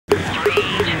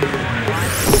speed.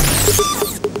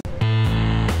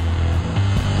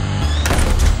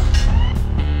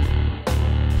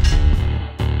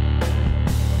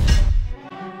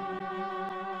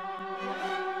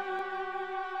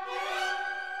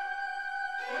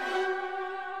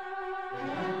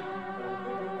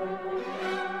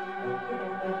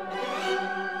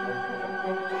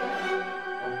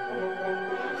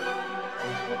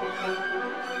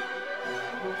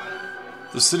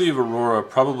 The city of Aurora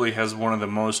probably has one of the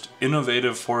most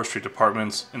innovative forestry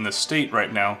departments in the state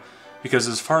right now because,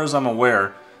 as far as I'm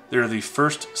aware, they're the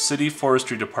first city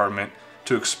forestry department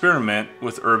to experiment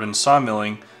with urban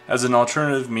sawmilling as an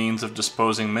alternative means of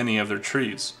disposing many of their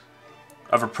trees.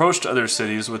 I've approached other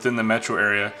cities within the metro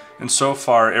area, and so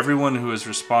far everyone who has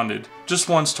responded just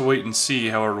wants to wait and see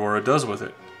how Aurora does with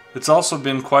it. It's also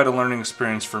been quite a learning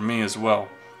experience for me as well.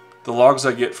 The logs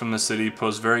I get from the city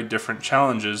pose very different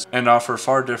challenges and offer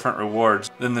far different rewards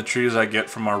than the trees I get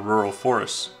from our rural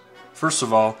forests. First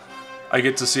of all, I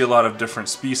get to see a lot of different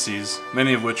species,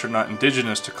 many of which are not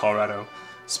indigenous to Colorado.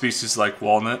 Species like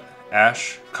walnut,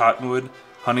 ash, cottonwood,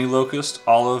 honey locust,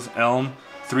 olive, elm,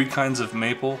 3 kinds of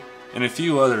maple, and a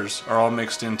few others are all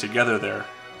mixed in together there.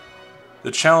 The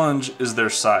challenge is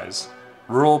their size.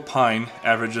 Rural pine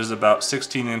averages about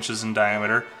 16 inches in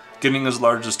diameter, getting as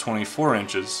large as 24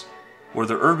 inches, where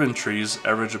the urban trees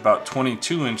average about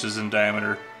 22 inches in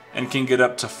diameter and can get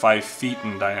up to 5 feet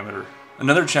in diameter.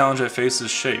 Another challenge I face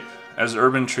is shape, as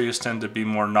urban trees tend to be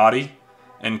more knotty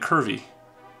and curvy.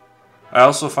 I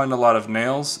also find a lot of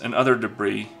nails and other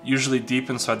debris, usually deep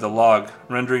inside the log,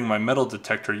 rendering my metal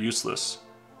detector useless.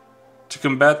 To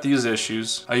combat these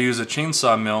issues, I use a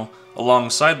chainsaw mill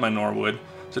alongside my Norwood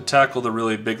to tackle the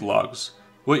really big logs.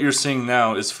 What you're seeing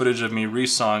now is footage of me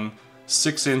resawing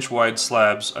 6-inch wide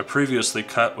slabs I previously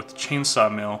cut with the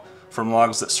chainsaw mill from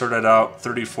logs that started out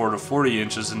 34 to 40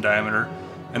 inches in diameter,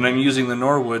 and I'm using the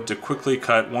Norwood to quickly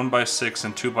cut 1x6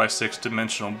 and 2x6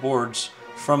 dimensional boards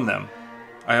from them.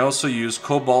 I also use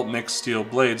cobalt mixed steel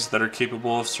blades that are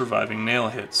capable of surviving nail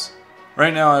hits.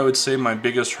 Right now I would say my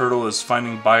biggest hurdle is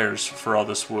finding buyers for all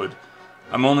this wood.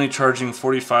 I'm only charging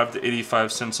 45 to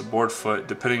 85 cents a board foot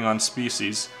depending on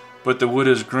species, but the wood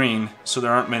is green, so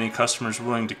there aren't many customers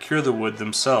willing to cure the wood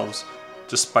themselves,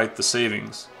 despite the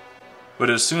savings. But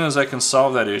as soon as I can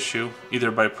solve that issue, either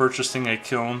by purchasing a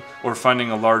kiln or finding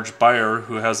a large buyer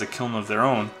who has a kiln of their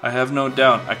own, I have no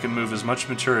doubt I can move as much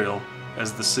material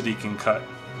as the city can cut.